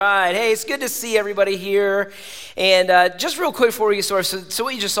Right. Hey, it's good to see everybody here. And just real quick before we get started, so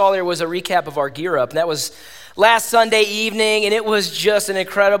what you just saw there was a recap of our Gear Up. And that was last Sunday evening, and it was just an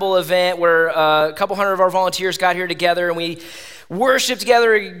incredible event where a couple hundred of our volunteers got here together, and we worshiped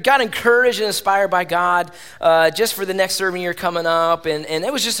together, got encouraged and inspired by God just for the next serving year coming up, and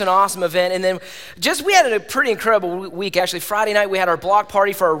it was just an awesome event. And then we had a pretty incredible week. Actually, Friday night we had our block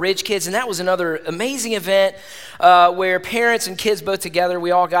party for our Ridge kids, and that was another amazing event where parents and kids both together,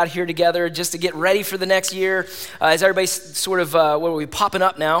 we all got here together just to get ready for the next year. As everybody's sort of, what are we popping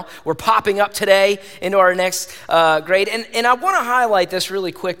up now? We're popping up today into our next grade. And I want to highlight this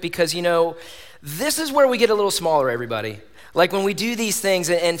really quick because, you know, this is where we get a little smaller, everybody. Like when we do these things,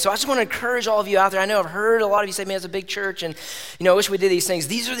 and so I just want to encourage all of you out there. I know I've heard a lot of you say, man, it's a big church, and I wish we did these things.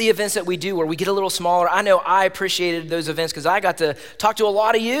 These are the events that we do where we get a little smaller. I know I appreciated those events because I got to talk to a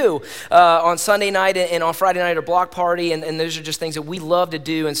lot of you on Sunday night and on Friday night at a block party, and those are just things that we love to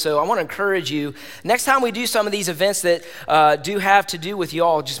do. And so I want to encourage you, next time we do some of these events that do have to do with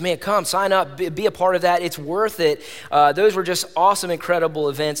y'all, just, man, come, sign up, be a part of that. It's worth it. Those were just awesome, incredible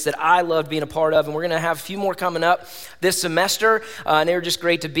events that I loved being a part of, and we're going to have a few more coming up this semester. And they were just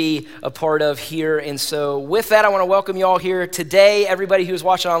great to be a part of here. And so with that, I want to welcome you all here today, everybody who's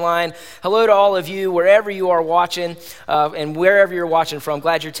watching online. Hello to all of you, wherever you are watching and wherever you're watching from.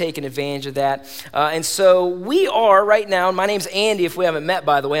 Glad you're taking advantage of that. And so we are right now, my name's Andy, if we haven't met,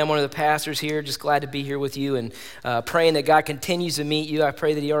 by the way. I'm one of the pastors here. Just glad to be here with you and praying that God continues to meet you. I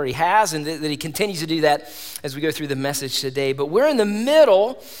pray that he already has and that he continues to do that as we go through the message today. But we're in the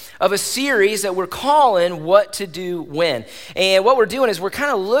middle of a series that we're calling What to Do When. And what we're doing is we're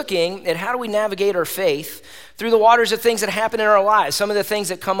kind of looking at how do we navigate our faith through the waters of things that happen in our lives, some of the things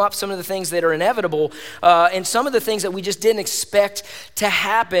that come up, some of the things that are inevitable, and some of the things that we just didn't expect to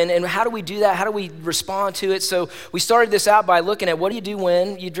happen. And how do we do that? How do we respond to it? So we started this out by looking at what do you do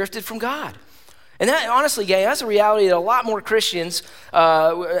when you drifted from God? And that, honestly, gang, that's a reality that a lot more Christians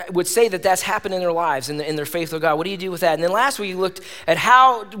would say that that's happened in their lives, in their faith with God. What do you do with that? And then last week, we looked at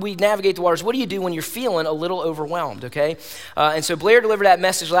how we navigate the waters. What do you do when you're feeling a little overwhelmed, okay? And so Blair delivered that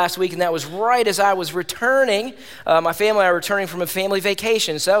message last week, and that was right as I was returning. My family and I were returning from a family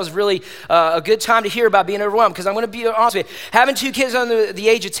vacation. So that was really a good time to hear about being overwhelmed, because I'm going to be honest with you. Having two kids under the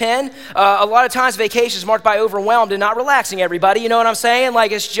age of 10, a lot of times vacation is marked by overwhelmed and not relaxing, everybody. You know what I'm saying?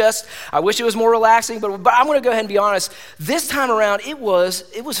 Like, it's just, I wish it was more relaxing. But I'm going to go ahead and be honest. This time around, it was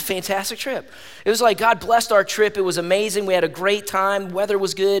a fantastic trip. It was like God blessed our trip. It was amazing. We had a great time. Weather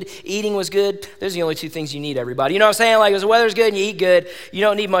was good. Eating was good. Those are the only two things you need, everybody. You know what I'm saying? Like, if the weather's good and you eat good, you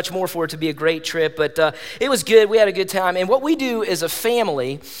don't need much more for it to be a great trip. But it was good. We had a good time. And what we do as a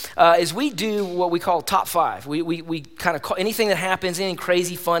family is we do what we call top five. We kind of call anything that happens, anything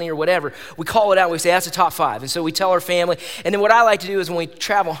crazy, funny, or whatever, we call it out and we say, that's a top five. And so we tell our family. And then what I like to do is when we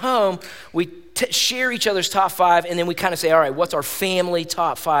travel home, we share each other's top five, and then we kind of say, all right, what's our family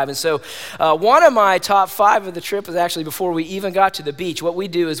top five? And so one of my top five of the trip was actually before we even got to the beach. What we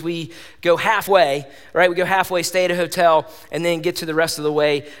do is we go halfway, right? We go halfway, stay at a hotel, and then get to the rest of the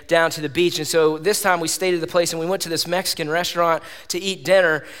way down to the beach. And so this time we stayed at the place, and we went to this Mexican restaurant to eat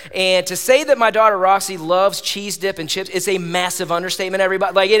dinner. And to say that my daughter Roxy loves cheese dip and chips, it's a massive understatement,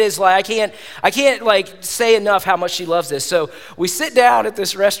 everybody. Like, it is like, I can't like say enough how much she loves this. So we sit down at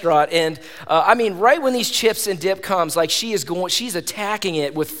this restaurant, and I mean, right when these chips and dip comes, like she's attacking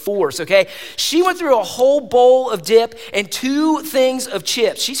it with force, okay? She went through a whole bowl of dip and 2 things of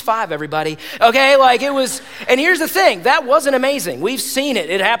chips. She's 5, everybody, okay? Like, it was, and here's the thing, that wasn't amazing. We've seen it.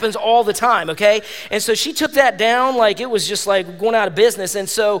 It happens all the time, okay? And so she took that down like it was just like going out of business. And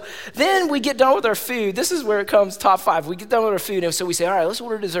so then we get done with our food. This is where it comes top 5. We get done with our food, and so we say, all right, let's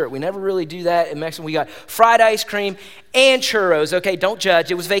order dessert. We never really do that in Mexico. We got fried ice cream and churros, okay? Don't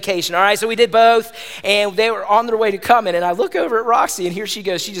judge. It was vacation, all right? So we did both, and they were on their way to coming, and I look over at Roxy, and here she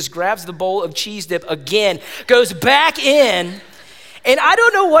goes. She just grabs the bowl of cheese dip again, goes back in, and I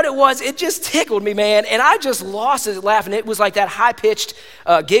don't know what it was. It just tickled me, man, and I just lost it laughing. It was like that high-pitched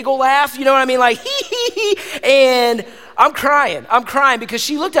giggle laugh, you know what I mean? Like, hee, and I'm crying because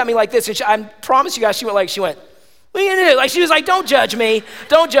she looked at me like this, and I promise you guys, she went, what are you gonna do? Like, she was like, don't judge me.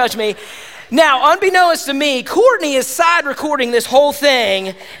 Now, unbeknownst to me, Courtney is side recording this whole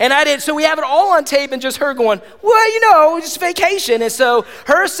thing, and I did, so we have it all on tape and just her going, well, it's vacation. And so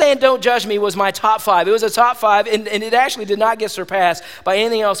her saying, don't judge me, was my top 5. It was a top 5, and it actually did not get surpassed by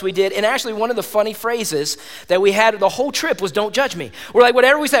anything else we did. And actually, one of the funny phrases that we had the whole trip was, don't judge me. We're like,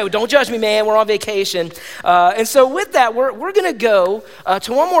 whatever we say, don't judge me, man, we're on vacation. And so with that, we're going to go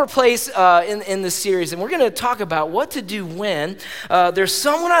to one more place in this series, and we're going to talk about what to do when there's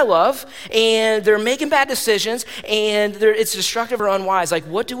someone I love, and they're making bad decisions, and it's destructive or unwise. Like,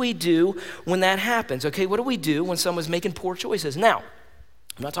 what do we do when that happens? Okay, what do we do when someone's making poor choices? Now,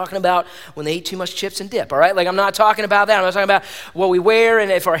 I'm not talking about when they eat too much chips and dip, all right? Like, I'm not talking about that. I'm not talking about what we wear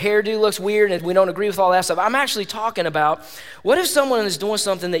and if our hairdo looks weird and if we don't agree with all that stuff. I'm actually talking about, what if someone is doing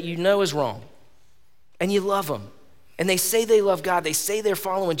something that you know is wrong and you love them? And they say they love God, they say they're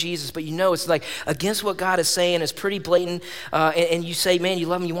following Jesus, but you know it's like against what God is saying, it's pretty blatant, and you say, man, you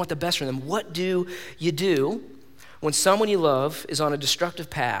love them, you want the best for them. What do you do when someone you love is on a destructive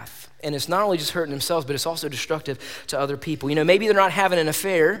path? And it's not only just hurting themselves, but it's also destructive to other people. You know, maybe they're not having an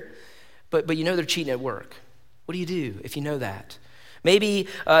affair, but you know they're cheating at work. What do you do if you know that? Maybe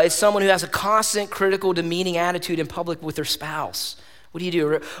it's someone who has a constant critical, demeaning attitude in public with their spouse. What do you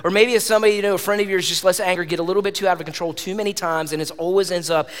do? Or maybe it's somebody, you know, a friend of yours just lets anger get a little bit too out of control too many times, and it always ends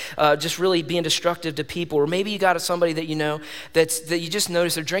up just really being destructive to people. Or maybe you got somebody that you know that you just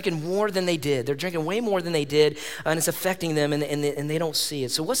notice they're drinking more than they did. They're drinking way more than they did, and it's affecting them, and they don't see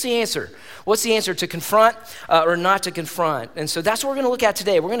it. So what's the answer? What's the answer? To confront or not to confront? And so that's what we're going to look at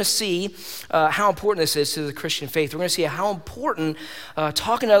today. We're going to see how important this is to the Christian faith. We're going to see how important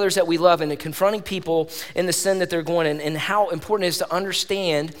talking to others that we love and confronting people in the sin that they're going in, and how important it is to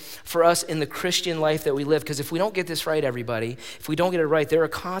understand for us in the Christian life that we live. Because if we don't get this right, everybody, if we don't get it right, there are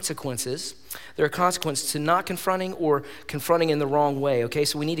consequences. There are consequences to not confronting or confronting in the wrong way, okay?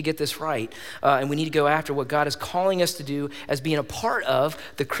 So we need to get this right, and we need to go after what God is calling us to do as being a part of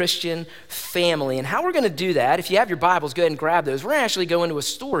the Christian family. And how we're going to do that, if you have your Bibles, go ahead and grab those. We're going to actually go into a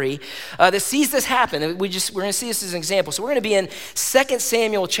story that sees this happen. We're going to see this as an example. So we're going to be in 2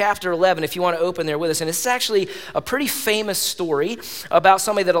 Samuel chapter 11, if you want to open there with us. And it's actually a pretty famous story about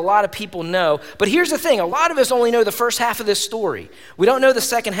somebody that a lot of people know. But here's the thing, a lot of us only know the first half of this story. We don't know the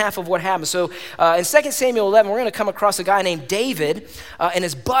second half of what happened. So in 2 Samuel 11, we're going to come across a guy named David and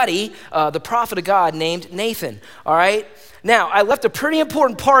his buddy, the prophet of God named Nathan, all right? Now, I left a pretty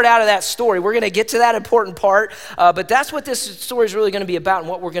important part out of that story. We're going to get to that important part, but that's what this story is really going to be about and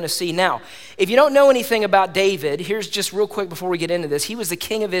what we're going to see. Now, if you don't know anything about David, here's just real quick before we get into this. He was the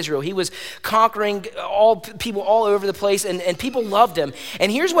king of Israel. He was conquering people all over the place, and people loved him.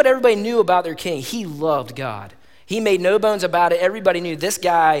 And here's what everybody knew about their king. He loved God. He made no bones about it. Everybody knew this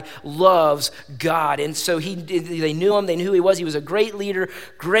guy loves God. And so they knew him. They knew who he was. He was a great leader,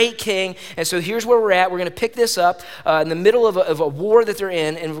 great king. And so here's where we're at. We're going to pick this up in the middle of a war that they're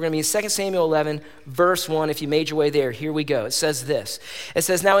in. And we're going to be in 2 Samuel 11, verse 1. If you made your way there, here we go. It says this. It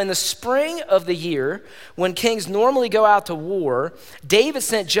says, now in the spring of the year, when kings normally go out to war, David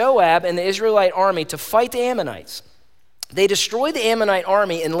sent Joab and the Israelite army to fight the Ammonites. They destroyed the Ammonite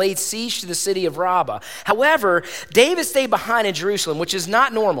army and laid siege to the city of Rabbah. However, David stayed behind in Jerusalem, which is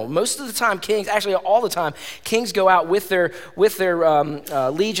not normal. Most of the time, kings, actually all the time, kings go out with their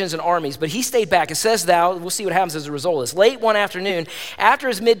legions and armies, but he stayed back. It says we'll see what happens as a result of this. Late one afternoon, after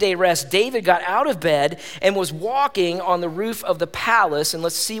his midday rest, David got out of bed and was walking on the roof of the palace, and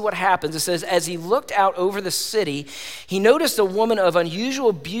let's see what happens. It says, as he looked out over the city, he noticed a woman of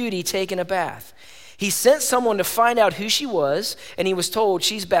unusual beauty taking a bath. He sent someone to find out who she was, and he was told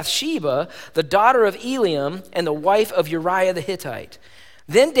she's Bathsheba, the daughter of Eliam and the wife of Uriah the Hittite.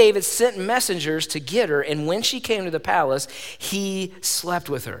 Then David sent messengers to get her, and when she came to the palace, he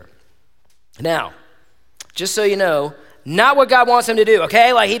slept with her. Now, just so you know, not what God wants him to do,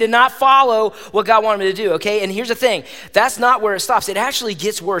 okay? Like, he did not follow what God wanted him to do, okay? And here's the thing, that's not where it stops. It actually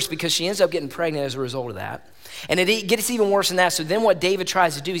gets worse because she ends up getting pregnant as a result of that. And it gets even worse than that. So then what David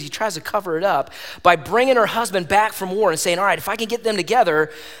tries to do is he tries to cover it up by bringing her husband back from war and saying, all right, if I can get them together,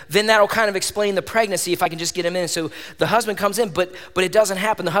 then that'll kind of explain the pregnancy if I can just get him in. So the husband comes in, but it doesn't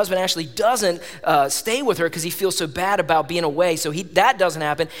happen. The husband actually doesn't stay with her because he feels so bad about being away. So that doesn't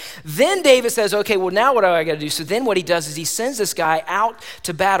happen. Then David says, okay, well, now what do I got to do? So then what he does is he sends this guy out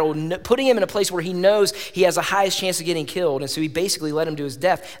to battle, putting him in a place where he knows he has the highest chance of getting killed. And so he basically led him to his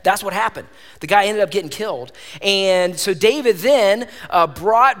death. That's what happened. The guy ended up getting killed. And so David then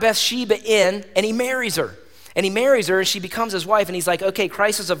brought Bathsheba in, and he marries her. And she becomes his wife, and he's like, okay,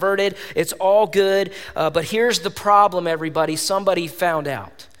 crisis averted, it's all good, but here's the problem, everybody. Somebody found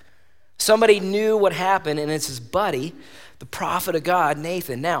out. Somebody knew what happened, and it's his buddy, the prophet of God,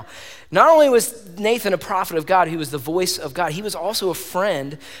 Nathan. Now, not only was Nathan a prophet of God who was the voice of God, he was also a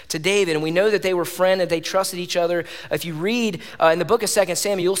friend to David. And we know that they were friends and they trusted each other. If you read in the book of 2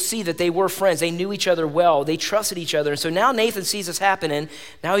 Samuel, you'll see that they were friends. They knew each other well. They trusted each other. And so now Nathan sees this happening.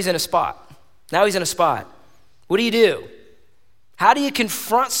 Now he's in a spot. What do you do? How do you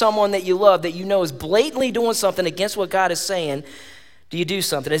confront someone that you love, that you know is blatantly doing something against what God is saying? Do you do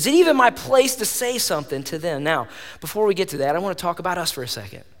something? Is it even my place to say something to them? Now, before we get to that, I want to talk about us for a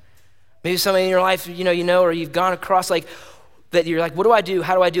second. Maybe somebody in your life, or you've gone across like that you're like, what do I do?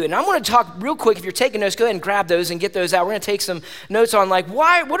 How do I do it? And I'm going to talk real quick. If you're taking notes, go ahead and grab those and get those out. We're going to take some notes on like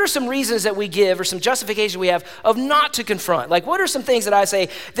what are some reasons that we give or some justification we have of not to confront? Like what are some things that I say,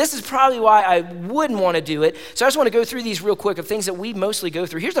 this is probably why I wouldn't want to do it. So I just want to go through these real quick of things that we mostly go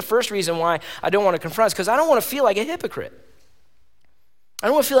through. Here's the first reason why I don't want to confront is because I don't want to feel like a hypocrite. I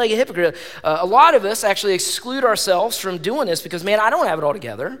don't want to feel like a hypocrite. A lot of us actually exclude ourselves from doing this because, man, I don't have it all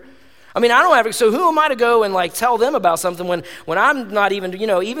together. I don't have it, so who am I to go and like tell them about something when I'm not even,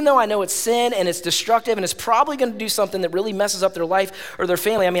 even though I know it's sin and it's destructive and it's probably going to do something that really messes up their life or their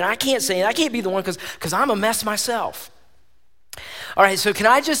family. I can't say it. I can't be the one because I'm a mess myself. All right, so can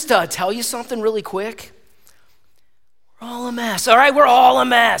I just tell you something really quick? We're all a mess. All right, we're all a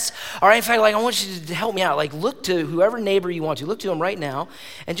mess. All right, in fact, I want you to help me out. Like look to whoever neighbor you want to. Look to them right now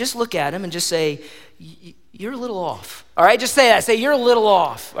and just look at them and just say, you're a little off. All right, just say that. Say, you're a little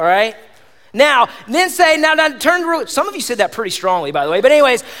off, all right? Now turn to, some of you said that pretty strongly, by the way. But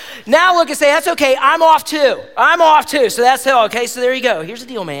anyways, now look and say, that's okay, I'm off too. So that's how, okay, so there you go. Here's the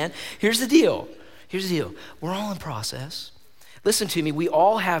deal, man. Here's the deal. We're all in process. Listen to me, we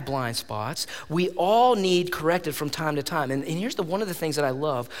all have blind spots. We all need corrected from time to time. And here's one of the things that I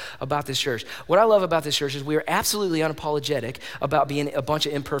love about this church. What I love about this church is we are absolutely unapologetic about being a bunch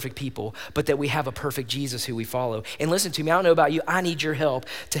of imperfect people, but that we have a perfect Jesus who we follow. And listen to me, I don't know about you, I need your help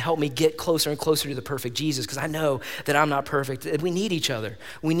to help me get closer and closer to the perfect Jesus because I know that I'm not perfect. We need each other.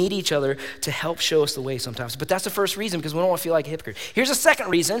 We need each other to help show us the way sometimes. But that's the first reason because we don't want to feel like a hypocrite. Here's a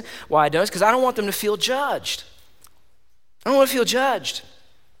second reason why I don't, is because I don't want them to feel judged. I don't want to feel judged.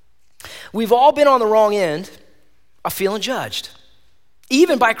 We've all been on the wrong end of feeling judged.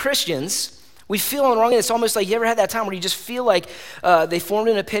 Even by Christians, we feel on the wrong end. It's almost like you ever had that time where you just feel like they formed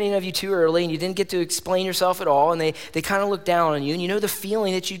an opinion of you too early and you didn't get to explain yourself at all and they kind of look down on you. And you know the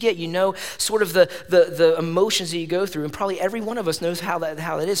feeling that you get. You know sort of the emotions that you go through. And probably every one of us knows how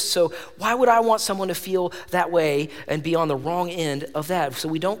that is. So why would I want someone to feel that way and be on the wrong end of that? So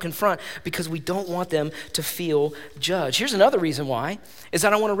we don't confront because we don't want them to feel judged. Here's another reason why, is I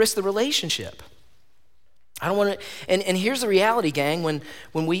don't want to risk the relationship. I don't want to, and here's the reality, gang.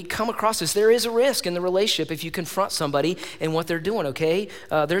 When we come across this, there is a risk in the relationship if you confront somebody and what they're doing, okay?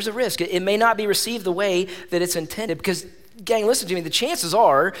 There's a risk. It may not be received the way that it's intended because, gang, listen to me, the chances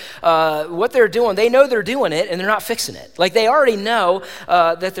are what they're doing, they know they're doing it and they're not fixing it. Like they already know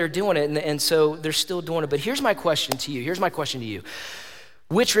that they're doing it and so they're still doing it. But here's my question to you.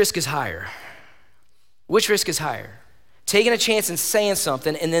 Which risk is higher? Which risk is higher? Taking a chance and saying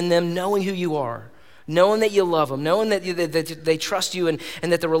something and then them knowing who you are, knowing that you love them, knowing that they trust you and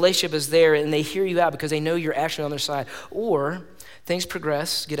that the relationship is there and they hear you out because they know you're actually on their side. Or things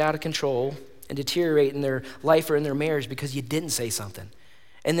progress, get out of control, and deteriorate in their life or in their marriage because you didn't say something.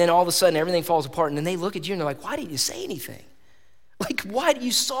 And then all of a sudden everything falls apart and then they look at you and they're like, why didn't you say anything? Like, why?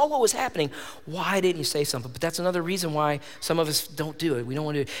 You saw what was happening. Why didn't you say something? But that's another reason why some of us don't do it. We don't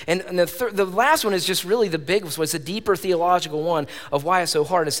want to do it. And the last one is just really the big one. It's a deeper theological one of why it's so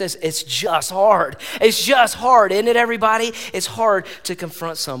hard. It says it's just hard. It's just hard, isn't it, everybody? It's hard to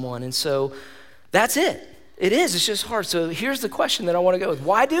confront someone. And so that's it. It is. It's just hard. So here's the question that I want to go with.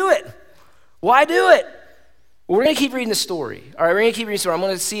 Why do it? Why do it? Well, we're going to keep reading the story. All right, we're going to keep reading the story. I'm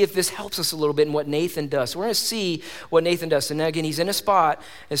going to see if this helps us a little bit in what Nathan does. So we're going to see what Nathan does. And now, again, he's in a spot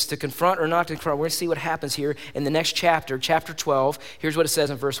as to confront or not to confront. We're going to see what happens here in the next chapter, chapter 12. Here's what it says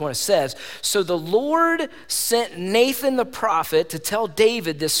in verse 1. It says, so the Lord sent Nathan the prophet to tell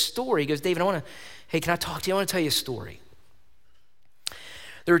David this story. He goes, David, can I talk to you? I want to tell you a story.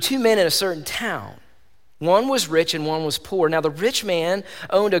 There were two men in a certain town. One was rich and one was poor. Now the rich man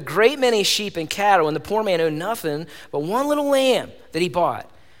owned a great many sheep and cattle, and the poor man owned nothing but one little lamb that he bought.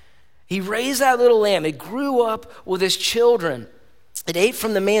 He raised that little lamb. It grew up with his children. It ate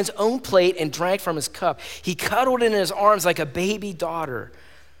from the man's own plate and drank from his cup. He cuddled it in his arms like a baby daughter.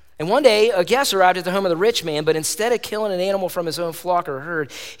 And one day, a guest arrived at the home of the rich man, but instead of killing an animal from his own flock or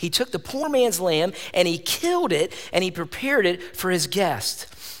herd, he took the poor man's lamb and he killed it and he prepared it for his guest.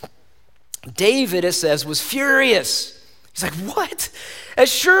 David, it says, was furious. He's like, what? As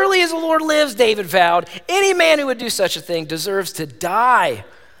surely as the Lord lives, David vowed, any man who would do such a thing deserves to die.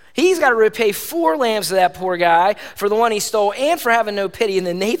 He's got to repay 4 lambs to that poor guy for the one he stole and for having no pity. And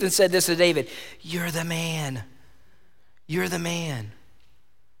then Nathan said this to David, you're the man. You're the man.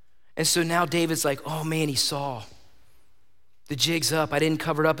 And so now David's like, oh man, he saw. The jig's up. I didn't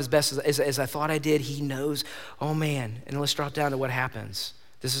cover it up as best as I thought I did. He knows. Oh man. And let's drop down to what happens.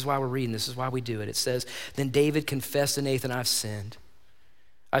 This is why we're reading. This is why we do it. It says, then David confessed to Nathan, I've sinned.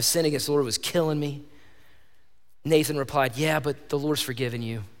 I've sinned against the Lord. It was killing me. Nathan replied, yeah, but the Lord's forgiven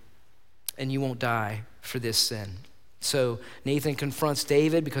you. and you won't die for this sin. So Nathan confronts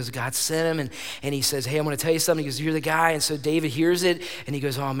David because God sent him, and he says, hey, I'm going to tell you something. He goes, you're the guy. And so David hears it, and he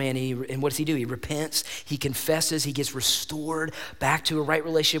goes, oh, man. And what does he do? He repents. He confesses. He gets restored back to a right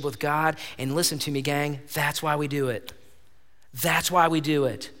relationship with God. And listen to me, gang, that's why we do it. That's why we do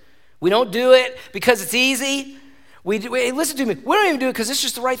it. We don't do it because it's easy. Listen to me. We don't even do it because it's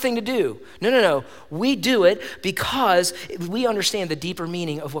just the right thing to do. No. We do it because we understand the deeper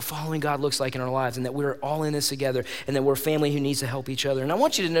meaning of what following God looks like in our lives, and that we're all in this together, and that we're a family who needs to help each other. And I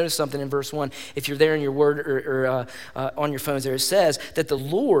want you to notice something in verse 1. If you're there in your word or on your phones there, it says that the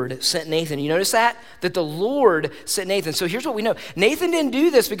Lord sent Nathan. You notice that? That the Lord sent Nathan. So here's what we know. Nathan didn't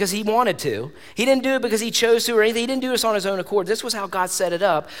do this because he wanted to. He didn't do it because he chose to or anything. He didn't do this on his own accord. This was how God set it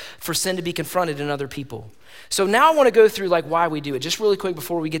up for sin to be confronted in other people. So now I want to go through why we do it, just really quick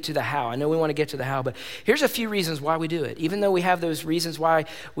before we get to the how. I know we want to get to the how, but here's a few reasons why we do it, even though we have those reasons why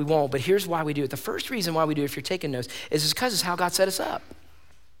we won't. But here's why we do it. The first reason why we do it, if you're taking notes, is because it's how God set us up.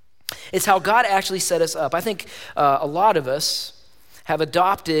 It's how God actually set us up. I think a lot of us have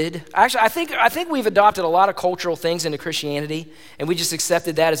adopted, actually, I think we've adopted a lot of cultural things into Christianity, and we just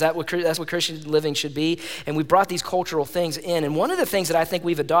accepted that. That's what Christian living should be, and we brought these cultural things in. And one of the things that I think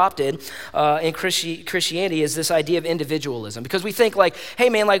we've adopted in Christianity is this idea of individualism, because we think hey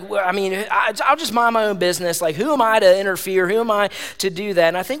man, I'll just mind my own business. Who am I to interfere? Who am I to do that?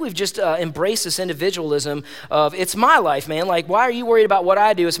 And I think we've just embraced this individualism of, it's my life, man. Why are you worried about what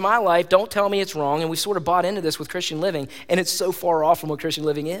I do? It's my life. Don't tell me it's wrong. And we've sort of bought into this with Christian living, and it's so far off from what Christian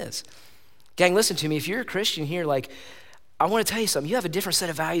living is. Gang, listen to me. If you're a Christian here, I want to tell you something. You have a different set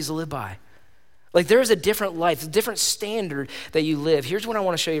of values to live by. There is a different life, a different standard that you live. Here's what I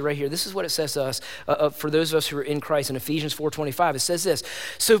want to show you right here. This is what it says to us, for those of us who are in Christ. In Ephesians 4:25, it says this: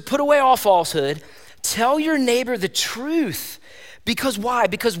 so put away all falsehood, tell your neighbor the truth. Because why?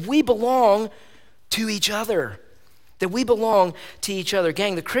 Because we belong to each other. That we belong to each other.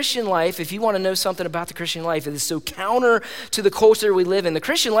 Gang, the Christian life, if you want to know something about the Christian life, it is so counter to the culture we live in. The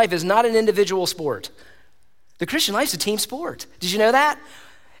Christian life is not an individual sport. The Christian life is a team sport. Did you know that?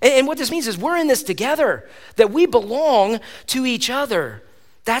 And what this means is we're in this together, that we belong to each other.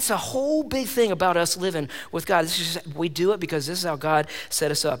 That's a whole big thing about us living with God. We do it because this is how God set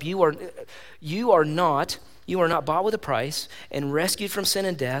us up. You are not bought with a price and rescued from sin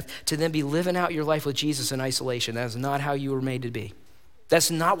and death to then be living out your life with Jesus in isolation. That is not how you were made to be. That's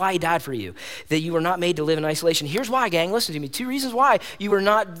not why he died for you, that you were not made to live in isolation. Here's why, gang, listen to me. 2 reasons why you were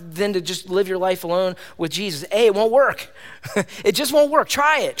not then to just live your life alone with Jesus. A, it won't work. It just won't work.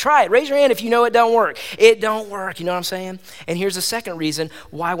 Try it. Raise your hand if you know it don't work. It don't work, you know what I'm saying? And here's the second reason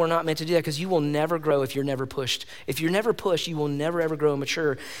why we're not meant to do that, because you will never grow if you're never pushed. If you're never pushed, you will never ever grow and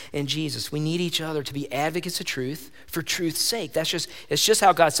mature in Jesus. We need each other to be advocates of truth for truth's sake. It's just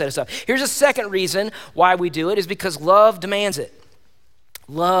how God set us up. Here's a second reason why we do it, is because love demands it.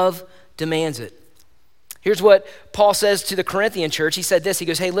 Love demands it. Here's what Paul says to the Corinthian church. He said this. He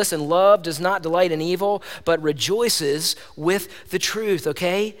goes, hey, listen, love does not delight in evil, but rejoices with the truth,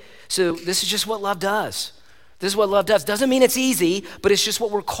 okay? So this is just what love does. This is what love does. Doesn't mean it's easy, but it's just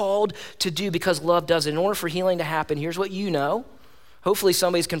what we're called to do because love does it. In order for healing to happen, here's what you know. Hopefully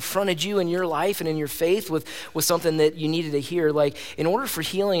somebody's confronted you in your life and in your faith with something that you needed to hear. In order for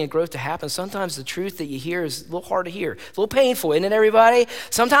healing and growth to happen, sometimes the truth that you hear is a little hard to hear. It's a little painful, isn't it, everybody?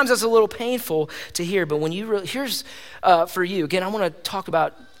 Sometimes it's a little painful to hear, but when here's for you. Again, I want to talk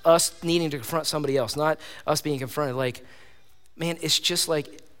about us needing to confront somebody else, not us being confronted. Man, it's just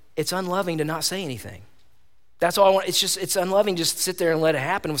it's unloving to not say anything. That's all I want. It's unloving just to sit there and let it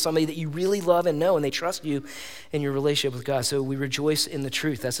happen with somebody that you really love and know, and they trust you in your relationship with God. So we rejoice in the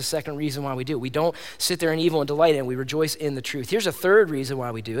truth. That's the second reason why we do it. We don't sit there in evil and delight in it. We rejoice in the truth. Here's a third reason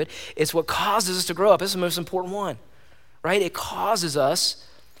why we do it. It's what causes us to grow up. This is the most important one, right? It causes us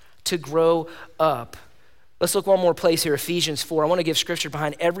to grow up. Let's look one more place here, Ephesians 4. I want to give scripture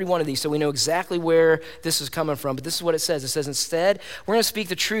behind every one of these so we know exactly where this is coming from. But this is what it says. It says, instead, we're going to speak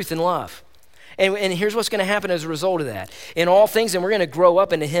the truth in love. And here's what's going to happen as a result of that. In all things, and we're going to grow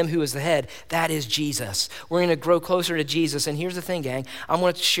up into him who is the head. That is Jesus. We're going to grow closer to Jesus. And here's the thing, gang. I'm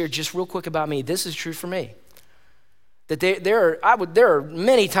going to share just real quick about me. This is true for me. That there are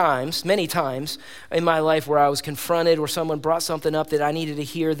many times in my life where I was confronted, where someone brought something up that I needed to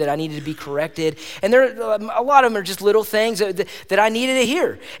hear, that I needed to be corrected. And a lot of them are just little things that I needed to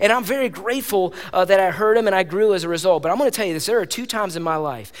hear. And I'm very grateful that I heard them and I grew as a result. But I'm going to tell you this, there are 2 times in my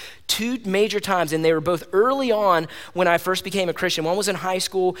life, 2 major times, and they were both early on when I first became a Christian. One was in high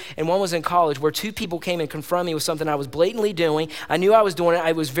school and one was in college, where 2 people came and confronted me with something I was blatantly doing. I knew I was doing it.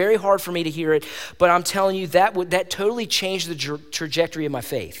 It was very hard for me to hear it, but I'm telling you that totally changed the trajectory of my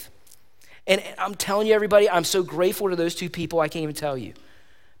faith. And I'm telling you, everybody, I'm so grateful to those two people, I can't even tell you,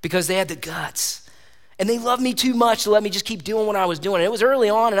 because they had the guts. And they loved me too much to let me just keep doing what I was doing. And it was early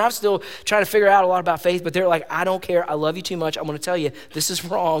on, and I was still trying to figure out a lot about faith, but they're like, I don't care. I love you too much. I'm going to tell you, this is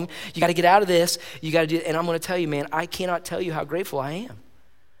wrong. You got to get out of this. You got to do it. And I'm going to tell you, man, I cannot tell you how grateful I am.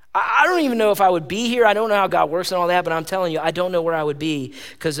 I don't even know if I would be here. I don't know how God works and all that, but I'm telling you, I don't know where I would be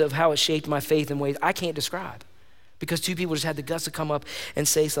because of how it shaped my faith in ways I can't describe. Because two people just had the guts to come up and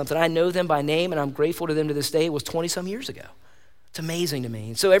say something. I know them by name, and I'm grateful to them to this day. It was 20-some years ago. It's amazing to me.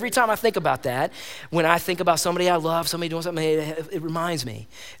 And so every time I think about that, when I think about somebody I love, somebody doing something, it reminds me.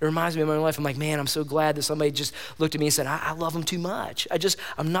 It reminds me of my life. I'm like, man, I'm so glad that somebody just looked at me and said, I love them too much.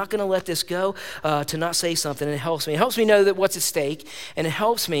 I'm not going to let this go to not say something. And it helps me. It helps me know that what's at stake. And it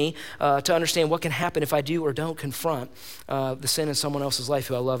helps me to understand what can happen if I do or don't confront the sin in someone else's life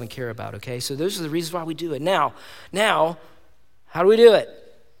who I love and care about, okay? So those are the reasons why we do it. Now, how do we do it?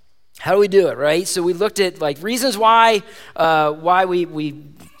 How do we do it, right? So we looked at like reasons why we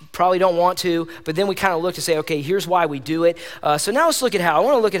probably don't want to, but then we kind of looked to say, okay, here's why we do it. So now let's look at how. I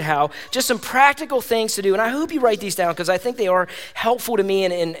want to look at how, just some practical things to do. And I hope you write these down because I think they are helpful to me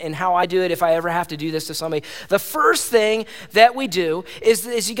in how I do it if I ever have to do this to somebody. The first thing that we do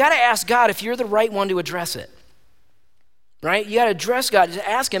is you got to ask God if you're the right one to address it. Right? You got to address God. Just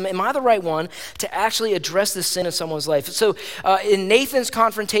ask him, am I the right one to actually address this sin in someone's life? So in Nathan's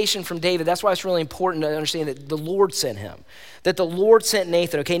confrontation from David, that's why it's really important to understand that the Lord sent him, that the Lord sent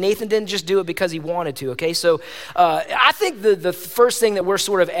Nathan, okay? Nathan didn't just do it because he wanted to, okay? So I think the first thing that we're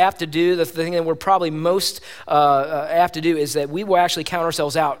sort of apt to do, the thing that we're probably most apt to do is that we will actually count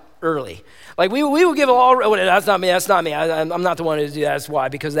ourselves out early. Like we will give all, that's not me, I'm not the one to do that, that's why,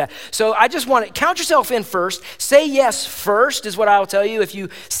 because of that. So I just want to count yourself in first. Say yes first is what I'll tell you. If you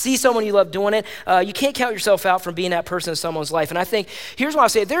see someone you love doing it, you can't count yourself out from being that person in someone's life. And I think, here's what I'll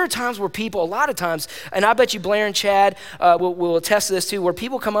say, there are times where people, a lot of times, and I bet you Blair and Chad will attest to this too, where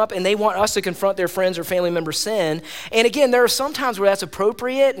people come up and they want us to confront their friends or family member's sin. And again, there are some times where that's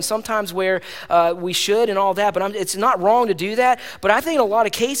appropriate and sometimes where we should and all that, but it's not wrong to do that. But I think in a lot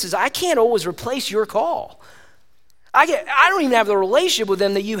of cases, I can't always replace your call. I don't even have the relationship with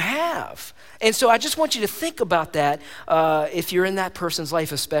them that you have. And so I just want you to think about that if you're in that person's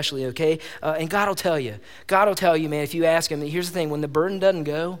life especially, okay? And God will tell you. God will tell you, man, if you ask him. Here's the thing, when the burden doesn't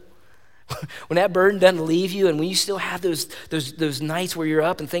go, when that burden doesn't leave you and when you still have those nights where you're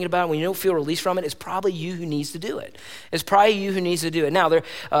up and thinking about it, when you don't feel release from it, it's probably you who needs to do it. It's probably you who needs to do it. Now,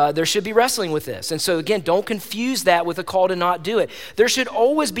 there should be wrestling with this. And so again, don't confuse that with a call to not do it. There should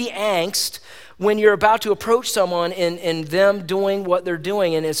always be angst when you're about to approach someone and them doing what they're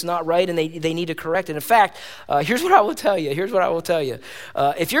doing and it's not right and they need to correct it. In fact, here's what I will tell you.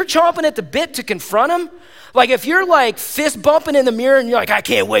 If you're chomping at the bit to confront them, like if you're like fist bumping in the mirror and you're like, I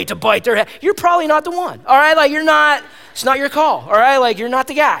can't wait to bite their head, you're probably not the one, all right? Like it's not your call, all right? Like you're not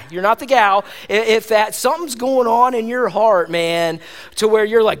the guy, you're not the gal. If something's going on in your heart, man, to where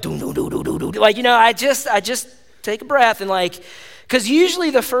you're like, like, I just take a breath and like, because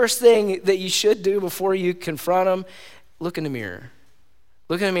usually the first thing that you should do before you confront them, look in the mirror.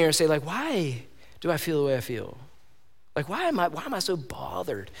 Look in the mirror and say like, why do I feel the way I feel? Like, why am I so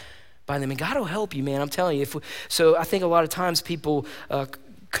bothered by them? And God will help you, man. I'm telling you. So I think a lot of times people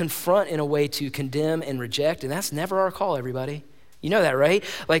confront in a way to condemn and reject, and that's never our call, everybody. You know that, right?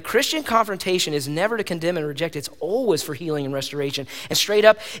 Like Christian confrontation is never to condemn and reject. It's always for healing and restoration. And straight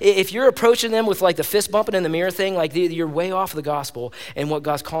up, if you're approaching them with like the fist bumping in the mirror thing, like you're way off the gospel and what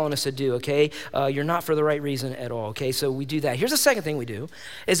God's calling us to do, okay? You're not for the right reason at all, okay? So we do that. Here's the second thing we do,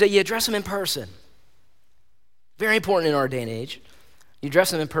 is that you address them in person. Very important in our day and age. You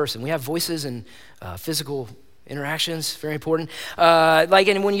address them in person. We have voices and physical interactions, very important.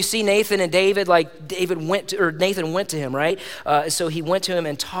 And when you see Nathan and David, like Nathan went to him, right? So he went to him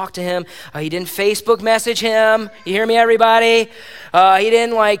and talked to him. He didn't Facebook message him. You hear me, everybody? He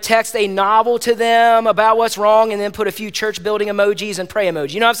didn't like text a novel to them about what's wrong and then put a few church building emojis and pray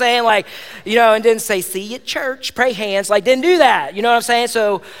emojis. You know what I'm saying? Like, and didn't say, see you at church, pray hands. Like, didn't do that. You know what I'm saying?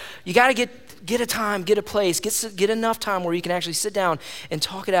 So you got to get a time, get a place, get enough time where you can actually sit down and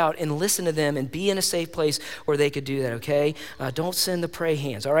talk it out and listen to them and be in a safe place where they could do that, okay? Don't send the pray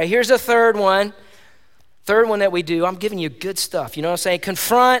hands, all right? Here's a third one that we do. I'm giving you good stuff, you know what I'm saying?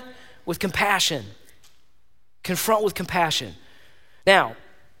 Confront with compassion. Confront with compassion. Now,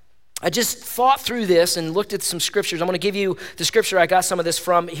 I just thought through this and looked at some scriptures. I'm going to give you the scripture I got some of this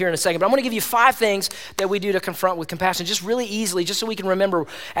from here in a second, but I'm going to give you 5 things that we do to confront with compassion, just really easily, just so we can remember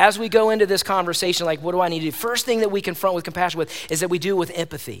as we go into this conversation, like what do I need to do? First thing that we confront with compassion with is that we do it with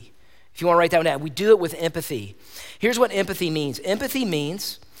empathy. If you want to write that down, we do it with empathy. Here's what empathy means. Empathy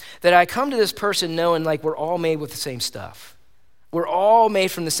means that I come to this person knowing like we're all made with the same stuff. We're all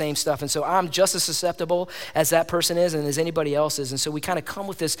made from the same stuff. And so I'm just as susceptible as that person is and as anybody else is. And so we kind of come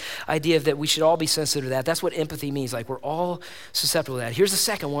with this idea of that we should all be sensitive to that. That's what empathy means. Like we're all susceptible to that. Here's the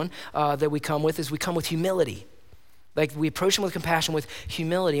second one that we come with is we come with humility. Like we approach them with compassion, with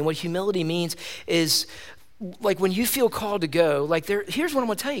humility. And what humility means is like when you feel called to go, like here's what I'm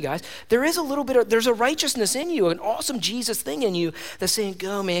gonna tell you guys. There is a little bit there's a righteousness in you, an awesome Jesus thing in you that's saying,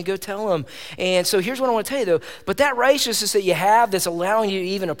 go man, go tell them. And so here's what I wanna tell you though, but that righteousness that you have that's allowing you to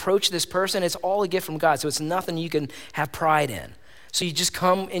even approach this person, it's all a gift from God. So it's nothing you can have pride in. So you just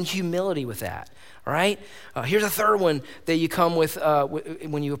come in humility with that. All right? Here's a third one that you come with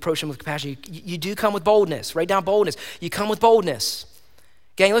when you approach them with compassion. You do come with boldness. Write down boldness. You come with boldness.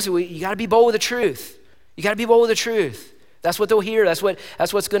 Gang, listen, you gotta be bold with the truth. You got to be bold with the truth. That's what they'll hear. That's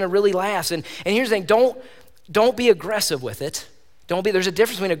what's going to really last. And here's the thing, don't be aggressive with it. There's a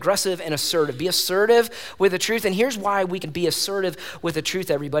difference between aggressive and assertive. Be assertive with the truth. And here's why we can be assertive with the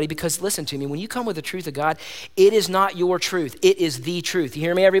truth, everybody, because listen to me, when you come with the truth of God, it is not your truth. It is the truth. You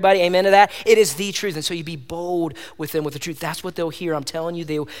hear me, everybody? Amen to that? It is the truth. And so you be bold with them with the truth. That's what they'll hear. I'm telling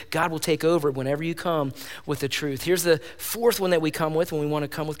you, God will take over whenever you come with the truth. Here's the fourth one that we come with when we want to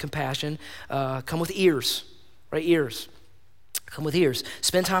come with compassion. Come with ears, right? Ears. Come with ears.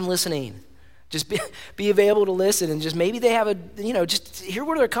 Spend time listening. Just be available to listen and just maybe they have just hear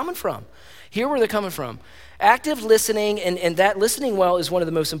where they're coming from. Hear where they're coming from. Active listening and that listening well is one of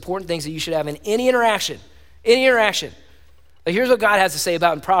the most important things that you should have in any interaction. Any interaction. Like here's what God has to say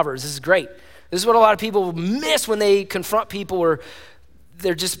about in Proverbs. This is great. This is what a lot of people miss when they confront people or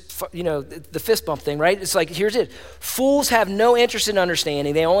they're just, the fist bump thing, right? It's like, here's it. Fools have no interest in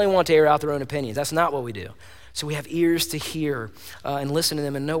understanding. They only want to air out their own opinions. That's not what we do. So we have ears to hear and listen to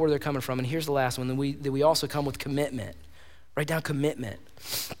them and know where they're coming from. And here's the last one, that we also come with commitment. Write down commitment.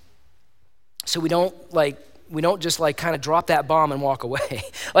 So we don't just kind of drop that bomb and walk away.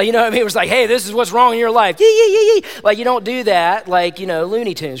 Like, you know what I mean? It was like, hey, this is what's wrong in your life. Yee. Like you don't do that like,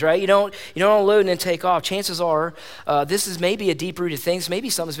 Looney Tunes, right? You don't unload and then take off. Chances are this is maybe a deep-rooted thing. This maybe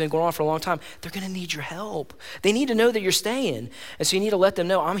something's been going on for a long time. They're going to need your help. They need to know that you're staying. And so you need to let them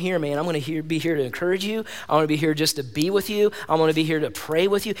know, I'm here, man. I'm going to be here to encourage you. I'm going to be here just to be with you. I'm going to be here to pray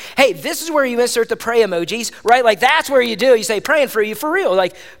with you. Hey, this is where you insert the pray emojis, right? Like that's where you do. You say, praying for you for real.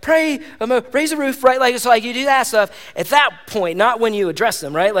 Like pray, raise the roof, right? Like it's like you do that stuff at that point, not when you address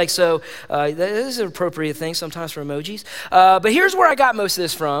them, right? Like, so this is an appropriate thing sometimes for emojis. But here's where I got most of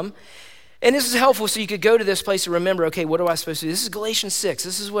this from. And this is helpful so you could go to this place to remember, okay, what am I supposed to do? This is Galatians 6.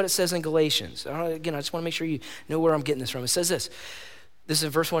 This is what it says in Galatians. Again, I just want to make sure you know where I'm getting this from. It says this. This is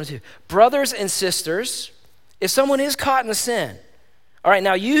verse 1 and 2. Brothers and sisters, if someone is caught in a sin, all right,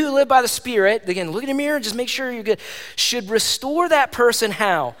 now you who live by the Spirit, again, look in the mirror, just make sure you're good, should restore that person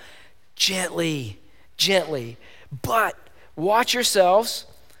how? Gently. But watch yourselves,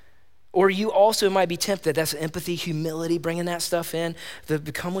 or you also might be tempted. That's empathy, humility, bringing that stuff in.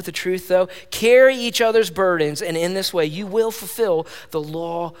 Come with the truth, though. Carry each other's burdens, and in this way, you will fulfill the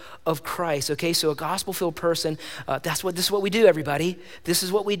law of Christ. Okay, so a gospel-filled person, this is what we do, everybody. This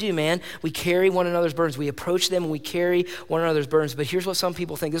is what we do, man. We carry one another's burdens. We approach them, and we carry one another's burdens. But here's what some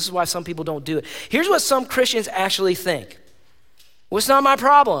people think. This is why some people don't do it. Here's what some Christians actually think. Well, it's not my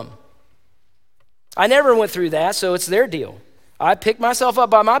problem. I never went through that, so it's their deal. I picked myself up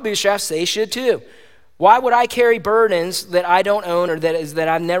by my bootstraps, they should too. Why would I carry burdens that I don't own or that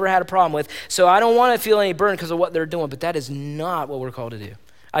I've never had a problem with? So I don't want to feel any burden because of what they're doing, but that is not what we're called to do.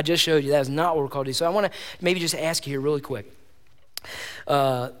 I just showed you that is not what we're called to do. So I want to maybe just ask you here really quick.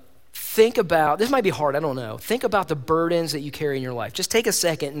 Think about, this might be hard, I don't know. Think about the burdens that you carry in your life. Just take a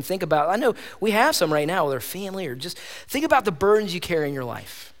second and think about, I know we have some right now with our family, or just think about the burdens you carry in your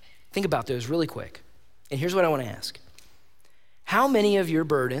life. Think about those really quick. And here's what I want to ask. How many of your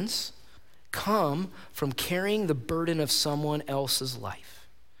burdens come from carrying the burden of someone else's life?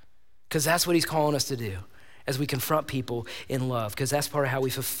 Because that's what he's calling us to do as we confront people in love, because that's part of how we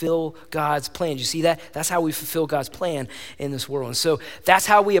fulfill God's plan. You see that? That's how we fulfill God's plan in this world. And so that's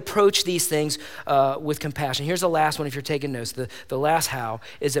how we approach these things with compassion. Here's the last one if you're taking notes. The last how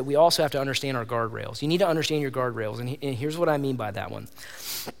is that we also have to understand our guardrails. You need to understand your guardrails, and here's what I mean by that one.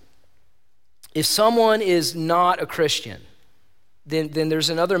 If someone is not a Christian, then there's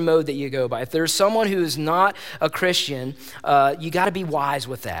another mode that you go by. If there's someone who is not a Christian, you got to be wise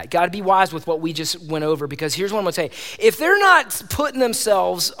with that. Got to be wise with what we just went over, because here's what I'm going to say. If they're not putting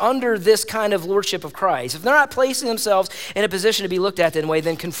themselves under this kind of lordship of Christ, if they're not placing themselves in a position to be looked at that way,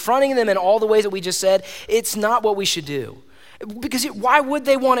 then confronting them in all the ways that we just said, it's not what we should do. Because why would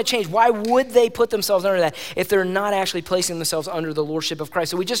they want to change? Why would they put themselves under that if they're not actually placing themselves under the lordship of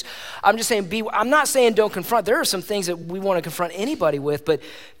Christ? So I'm just saying, I'm not saying don't confront. There are some things that we want to confront anybody with, but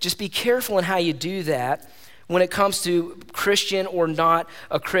just be careful in how you do that when it comes to Christian or not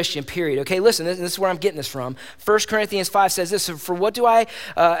a Christian, period. Okay, listen, this is where I'm getting this from. 1 Corinthians 5 says this, for what do I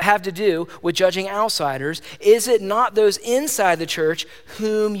have to do with judging outsiders? Is it not those inside the church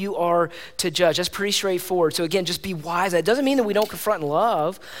whom you are to judge? That's pretty straightforward. So again, just be wise. That doesn't mean that we don't confront in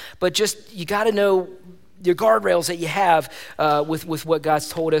love, but just you got to know your guardrails that you have with what God's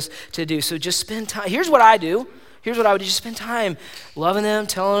told us to do. So just spend time. Here's what I do. Here's what I would do. Just spend time loving them,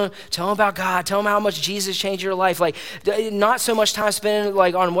 telling them about God, tell them how much Jesus changed your life. Like, not so much time spent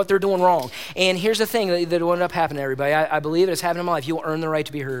like on what they're doing wrong. And here's the thing that will end up happening to everybody. I believe it's happening in my life. You'll earn the right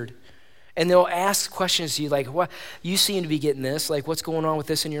to be heard. And they'll ask questions to you like, "What? You seem to be getting this. Like, what's going on with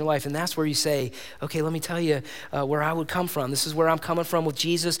this in your life?" And that's where you say, "Okay, let me tell you where I would come from. This is where I'm coming from with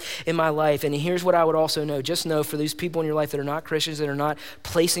Jesus in my life." And here's what I would also know. Just know for these people in your life that are not Christians, that are not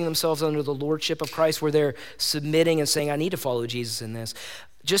placing themselves under the lordship of Christ, where they're submitting and saying, "I need to follow Jesus in this."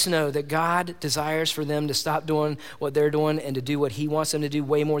 Just know that God desires for them to stop doing what they're doing and to do what he wants them to do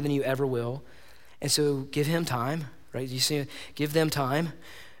way more than you ever will. And so give him time, right? You see, give them time.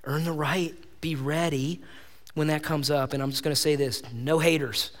 Earn the right. Be ready when that comes up. And I'm just going to say this, no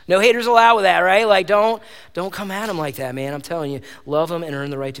haters. No haters allowed with that, right? Like, don't come at them like that, man. I'm telling you, love them and earn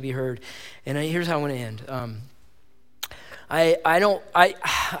the right to be heard. And here's how I want to end. I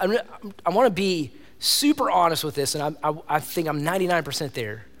want to be super honest with this, and I think I'm 99%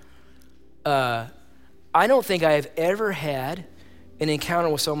 there. I don't think I have ever had an encounter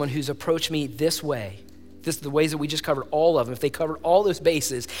with someone who's approached me this way. The ways that we just covered all of them, if they covered all those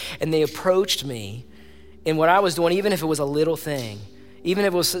bases and they approached me in what I was doing, even if it was a little thing, even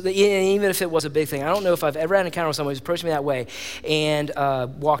if it was a big thing, I don't know if I've ever had an encounter with someone who's approached me that way and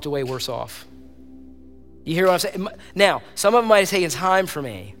walked away worse off. You hear what I'm saying? Now, some of them might have taken time for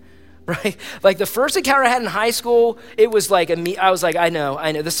me, right? Like the first encounter I had in high school, it was like, I was like, I know.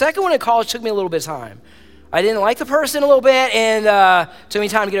 The second one in college took me a little bit of time. I didn't like the person a little bit, and took me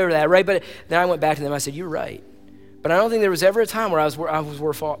time to get over that, right? But then I went back to them. I said, "You're right." But I don't think there was ever a time where I was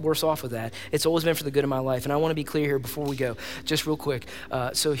worse off with that. It's always been for the good of my life. And I want to be clear here before we go, just real quick.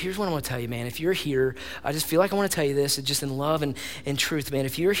 So here's what I want to tell you, man. If you're here, I just feel like I want to tell you this, just in love and truth, man.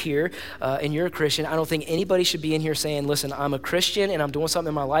 If you're here and you're a Christian, I don't think anybody should be in here saying, "Listen, I'm a Christian and I'm doing something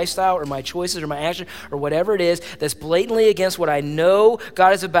in my lifestyle or my choices or my action or whatever it is that's blatantly against what I know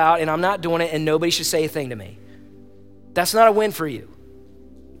God is about, and I'm not doing it, and nobody should say a thing to me." That's not a win for you.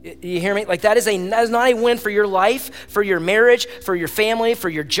 You hear me? Like that is not a win for your life, for your marriage, for your family, for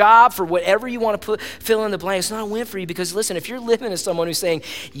your job, for whatever you want to fill in the blank. It's not a win for you because listen, if you're living as someone who's saying,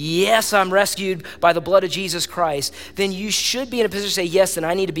 "Yes, I'm rescued by the blood of Jesus Christ," then you should be in a position to say, "Yes, then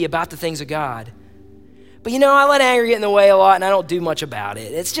I need to be about the things of God." But I let anger get in the way a lot and I don't do much about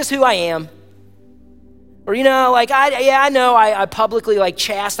it. It's just who I am. Or, I publicly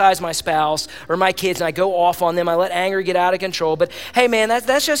chastise my spouse or my kids and I go off on them. I let anger get out of control. But hey, man,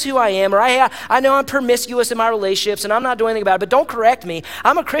 that's just who I am. Or I know I'm promiscuous in my relationships and I'm not doing anything about it, but don't correct me.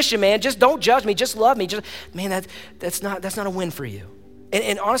 I'm a Christian, man. Just don't judge me. Just love me. That's not a win for you.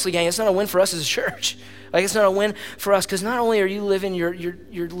 And honestly, gang, it's not a win for us as a church. It's not a win for us because not only are you living you're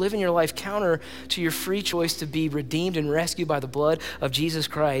living your life counter to your free choice to be redeemed and rescued by the blood of Jesus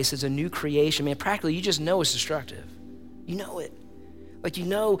Christ as a new creation. Man, practically, you just know it's destructive. You know it.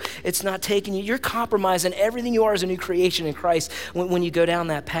 It's not taking you. You're compromising everything you are as a new creation in Christ when you go down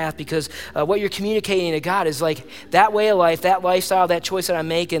that path because what you're communicating to God is that way of life, that lifestyle, that choice that I'm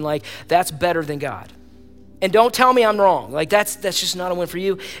making, that's better than God. And don't tell me I'm wrong. That's just not a win for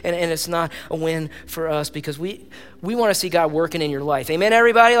you, and it's not a win for us because we want to see God working in your life. Amen,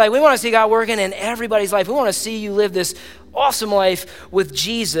 everybody? We want to see God working in everybody's life. We want to see you live this awesome life with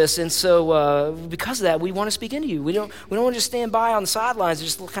Jesus, and so because of that, we want to speak into you. We don't want to just stand by on the sidelines and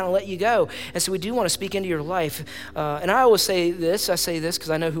just kind of let you go. And so we do want to speak into your life. And I always say this. I say this because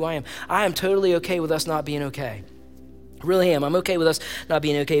I know who I am. I am totally okay with us not being okay. Really am. I'm okay with us not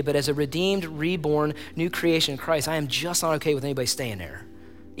being okay, but as a redeemed, reborn, new creation in Christ, I am just not okay with anybody staying there.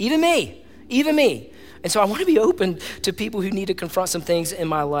 Even me. And so I want to be open to people who need to confront some things in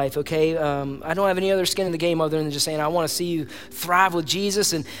my life, okay? I don't have any other skin in the game other than just saying I want to see you thrive with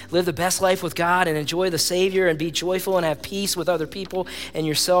Jesus and live the best life with God and enjoy the Savior and be joyful and have peace with other people and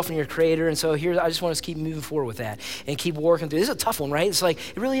yourself and your Creator. And so here, I just want us to keep moving forward with that and keep working through. This is a tough one, right? It's it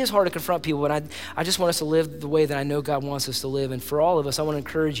really is hard to confront people, but I just want us to live the way that I know God wants us to live. And for all of us, I want to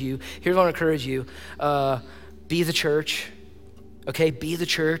encourage you. Here's what I want to encourage you. Be the church, okay? Be the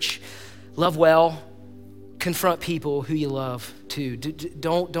church. Love well. confront people who you love too.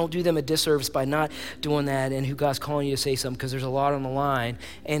 Don't do them a disservice by not doing that, and who God's calling you to say something, because there's a lot on the line,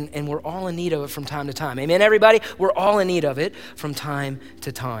 and we're all in need of it from time to time. Amen, everybody? We're all in need of it from time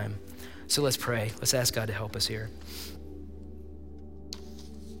to time. So let's pray. Let's ask God to help us here.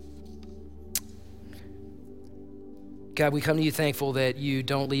 God, we come to you thankful that you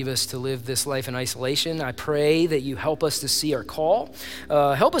don't leave us to live this life in isolation. I pray that you help us to see our call.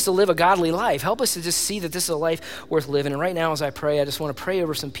 Help us to live a godly life. Help us to just see that this is a life worth living. And right now, as I pray, I just want to pray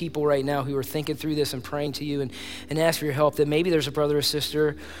over some people right now who are thinking through this and praying to you, and ask for your help, that maybe there's a brother or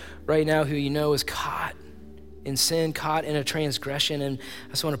sister right now who you know is caught in sin, caught in a transgression. And I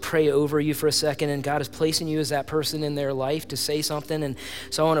just want to pray over you for a second. And God is placing you as that person in their life to say something. And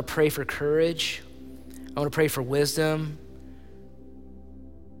so I want to pray for courage. I want to pray for wisdom.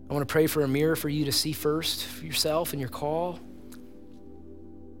 I want to pray for a mirror for you to see first for yourself and your call,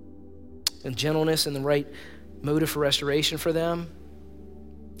 and gentleness and the right motive for restoration for them,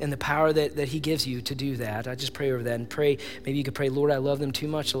 and the power that he gives you to do that. I just pray over that, and pray, maybe you could pray, Lord, I love them too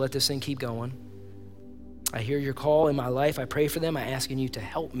much to let this thing keep going. I hear your call in my life. I pray for them. I ask you to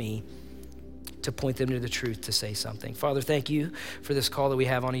help me to point them to the truth, to say something. Father, thank you for this call that we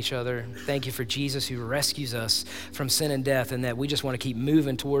have on each other. Thank you for Jesus, who rescues us from sin and death, and that we just want to keep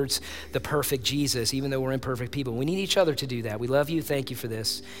moving towards the perfect Jesus, even though we're imperfect people. We need each other to do that. We love you. Thank you for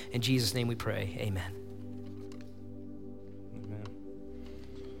this. In Jesus' name we pray. Amen.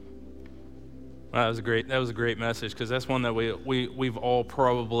 That was a great message, because that's one that we've all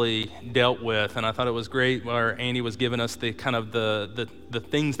probably dealt with, and I thought it was great where Andy was giving us the kind of the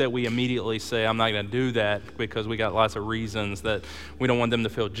things that we immediately say, I'm not going to do that, because we got lots of reasons that we don't want them to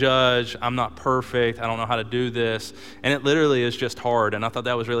feel judged. I'm not perfect. I don't know how to do this, and it literally is just hard. And I thought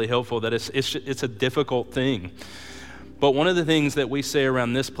that was really helpful. That it's a difficult thing. But one of the things that we say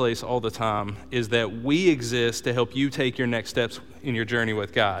around this place all the time is that we exist to help you take your next steps in your journey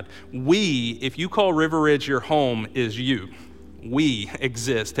with God. We, if you call River Ridge your home, is you. We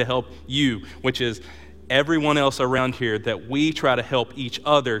exist to help you, which is everyone else around here, that we try to help each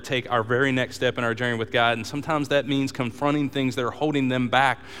other take our very next step in our journey with God. And sometimes that means confronting things that are holding them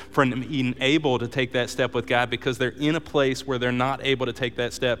back from being able to take that step with God, because they're in a place where they're not able to take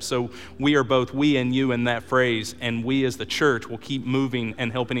that step. So we are both we and you in that phrase, and we as the church will keep moving and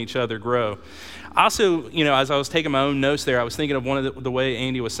helping each other grow. Also, as I was taking my own notes there, I was thinking of one of the way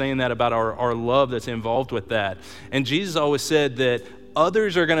Andy was saying that about our love that's involved with that. And Jesus always said that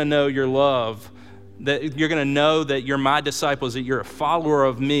others are going to know your love, that you're going to know that you're my disciples, that you're a follower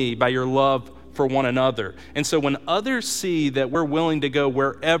of me by your love for one another. And so when others see that we're willing to go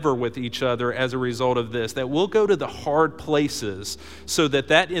wherever with each other as a result of this, that we'll go to the hard places so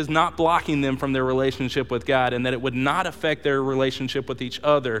that is not blocking them from their relationship with God, and that it would not affect their relationship with each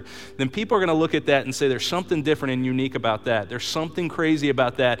other, then people are going to look at that and say, there's something different and unique about that. There's something crazy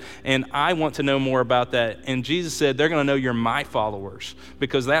about that, and I want to know more about that. And Jesus said, they're going to know you're my followers,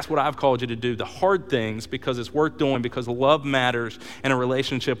 because that's what I've called you to do, the hard things, because it's worth doing, because love matters, and a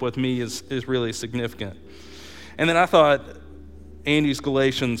relationship with me is really significant. And then I thought Andy's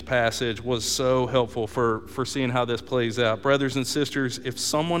Galatians passage was so helpful for seeing how this plays out. Brothers and sisters, if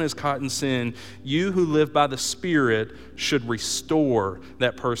someone is caught in sin, you who live by the Spirit should restore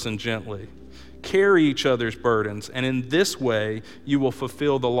that person gently. Carry each other's burdens, and in this way you will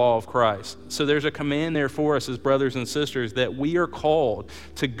fulfill the law of Christ. So there's a command there for us as brothers and sisters that we are called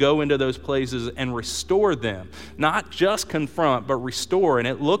to go into those places and restore them. Not just confront, but restore. And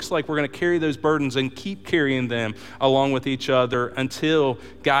it looks like we're going to carry those burdens and keep carrying them along with each other until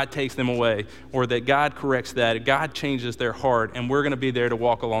God takes them away, or that God corrects that, God changes their heart, and we're going to be there to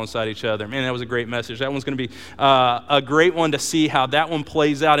walk alongside each other. Man, that was a great message. That one's going to be a great one to see how that one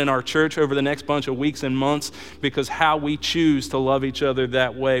plays out in our church over the next bunch of weeks and months, because how we choose to love each other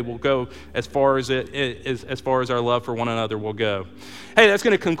that way will go as far as our love for one another will go. Hey, that's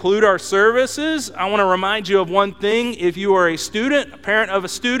going to conclude our services. I want to remind you of one thing. If you are a student, a parent of a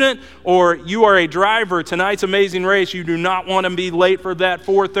student, or you are a driver, tonight's Amazing Race, you do not want to be late for that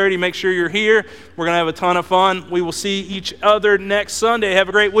 4:30. Make sure you're here. We're going to have a ton of fun. We will see each other next Sunday. Have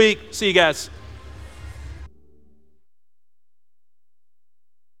a great week. See you guys.